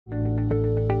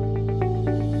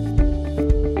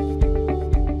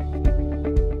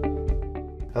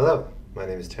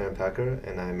is Taran,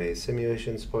 and I'm a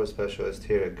simulation support specialist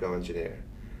here at GoEngineer.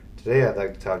 Today I'd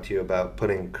like to talk to you about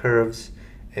putting curves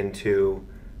into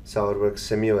SOLIDWORKS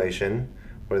Simulation,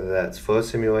 whether that's flow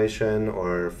simulation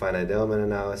or finite element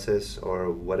analysis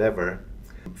or whatever.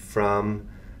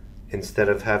 Instead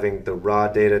of having the raw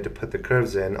data to put the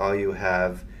curves in, all you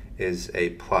have is a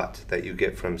plot that you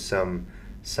get from some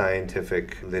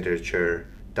scientific literature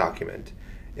document.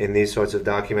 In these sorts of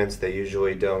documents, they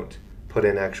usually don't put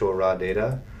in actual raw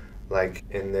data. Like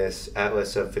in this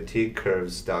Atlas of Fatigue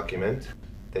Curves document,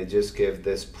 they just give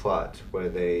this plot where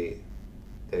they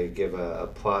give a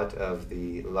plot of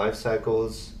the life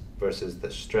cycles versus the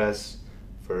stress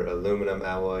for aluminum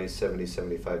alloy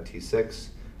 7075 T6.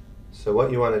 So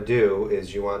what you want to do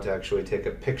is you want to actually take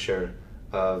a picture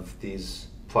of these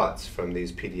plots from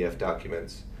these PDF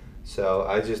documents. So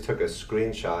I just took a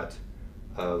screenshot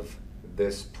of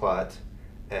this plot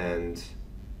and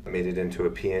made it into a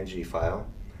PNG file.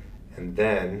 And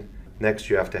then next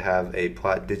you have to have a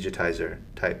plot digitizer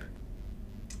type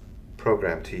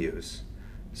program to use.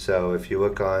 So if you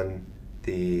look on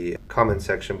the comment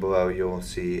section below, you'll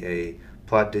see a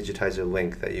plot digitizer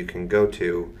link that you can go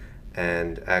to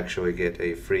and actually get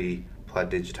a free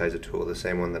plot digitizer tool, the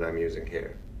same one that I'm using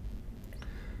here.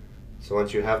 So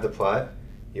once you have the plot,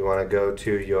 you want to go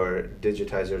to your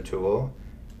digitizer tool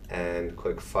and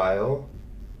click File,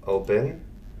 Open,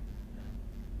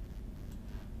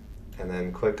 and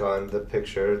then click on the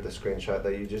picture, the screenshot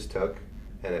that you just took,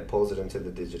 and it pulls it into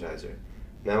the digitizer.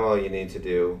 Now all you need to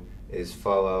do is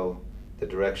follow the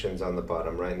directions on the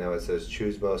bottom. Right now it says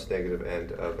choose most negative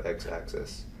end of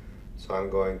x-axis. So I'm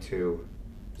going to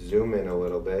zoom in a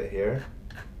little bit here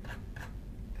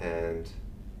and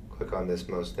click on this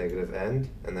most negative end,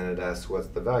 and then it asks what's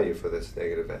the value for this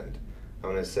negative end.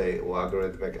 I'm going to say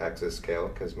logarithmic axis scale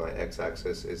because my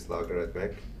x-axis is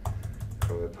logarithmic. I'm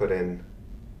going to put in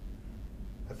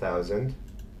 1000,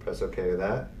 press OK to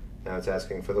that. Now it's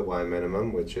asking for the y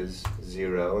minimum, which is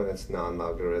 0, and it's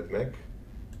non-logarithmic.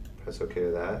 Press OK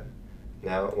to that.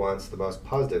 Now it wants the most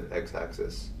positive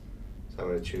x-axis. So I'm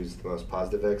going to choose the most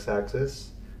positive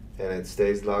x-axis, and it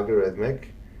stays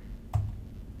logarithmic.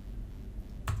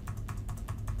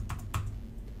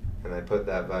 And I put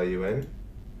that value in.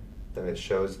 Then it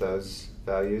shows those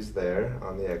values there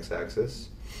on the x-axis.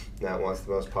 Now it wants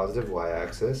the most positive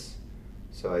y-axis.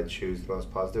 So I choose the most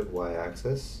positive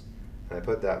y-axis, and I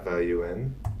put that value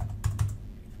in.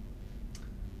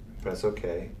 Press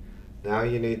OK. Now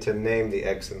you need to name the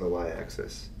x and the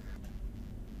y-axis.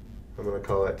 I'm going to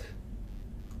call it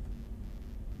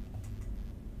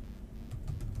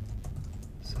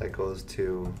cycles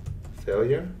to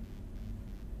failure.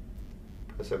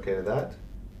 Press OK to that.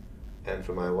 And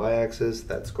for my y-axis,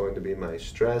 that's going to be my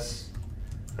stress.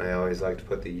 I always like to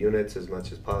put the units as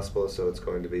much as possible, so it's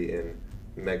going to be in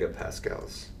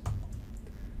megapascals.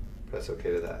 Press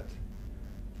OK to that.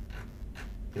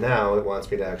 Now it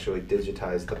wants me to actually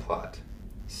digitize the plot.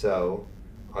 So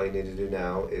all you need to do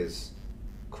now is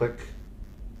click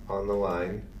on the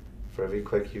line. For every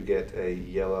click you get a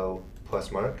yellow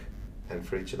plus mark, and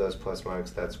for each of those plus marks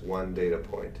that's one data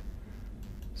point.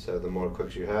 So the more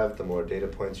clicks you have, the more data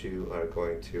points you are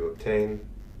going to obtain.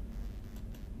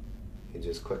 You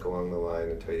just click along the line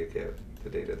until you get the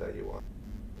data that you want.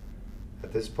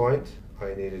 At this point, all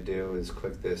you need to do is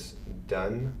click this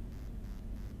Done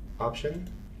option,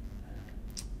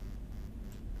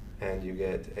 and you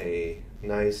get a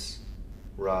nice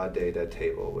raw data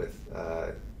table with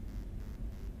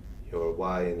your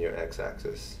y and your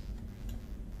x-axis.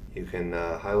 You can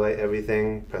highlight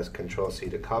everything, press Ctrl-C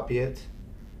to copy it,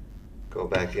 go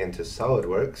back into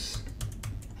SOLIDWORKS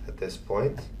at this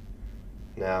point.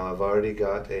 Now I've already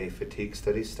got a fatigue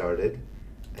study started,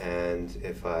 and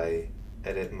if I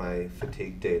edit my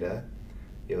fatigue data,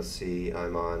 you'll see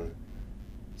I'm on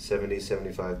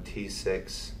 7075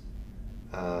 T6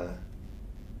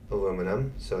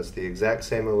 aluminum. So it's the exact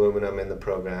same aluminum in the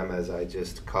program as I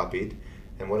just copied.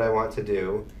 And what I want to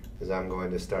do is I'm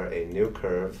going to start a new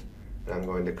curve, and I'm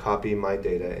going to copy my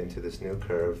data into this new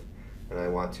curve, and I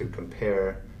want to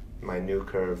compare my new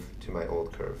curve to my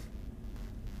old curve.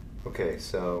 Okay,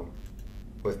 so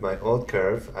with my old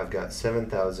curve, I've got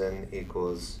 7,000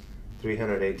 equals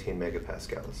 318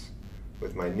 megapascals.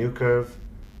 With my new curve,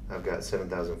 I've got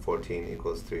 7,014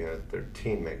 equals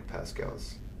 313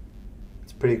 megapascals.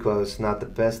 It's pretty close, not the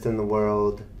best in the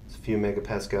world. It's a few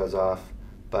megapascals off,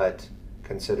 but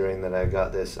considering that I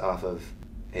got this off of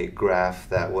a graph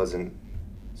that wasn't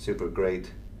super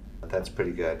great, that's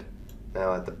pretty good.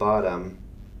 Now at the bottom,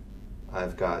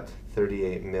 I've got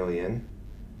 38 million,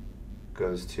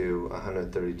 goes to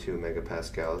 132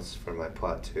 megapascals for my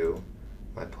plot 2.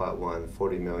 my plot 1,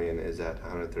 40 million is at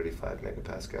 135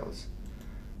 megapascals.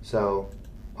 So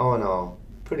all in all,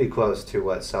 pretty close to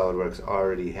what SOLIDWORKS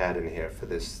already had in here for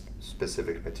this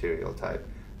specific material type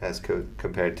as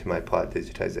compared to my plot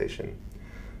digitization.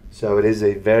 So it is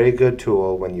a very good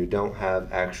tool when you don't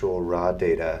have actual raw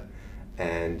data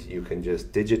and you can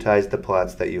just digitize the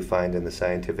plots that you find in the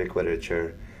scientific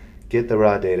literature, get the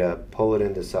raw data, pull it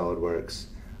into SOLIDWORKS,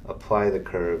 apply the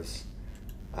curves,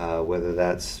 whether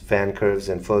that's fan curves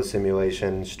in flow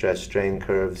simulation, stress strain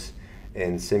curves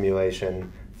in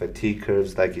simulation, fatigue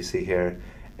curves like you see here.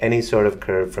 Any sort of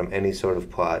curve from any sort of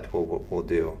plot will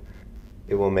do.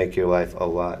 It will make your life a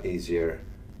lot easier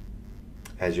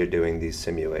as you're doing these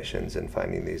simulations and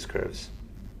finding these curves.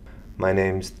 My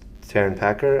name's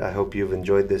Taran. I hope you've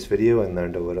enjoyed this video and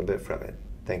learned a little bit from it.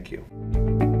 Thank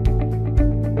you.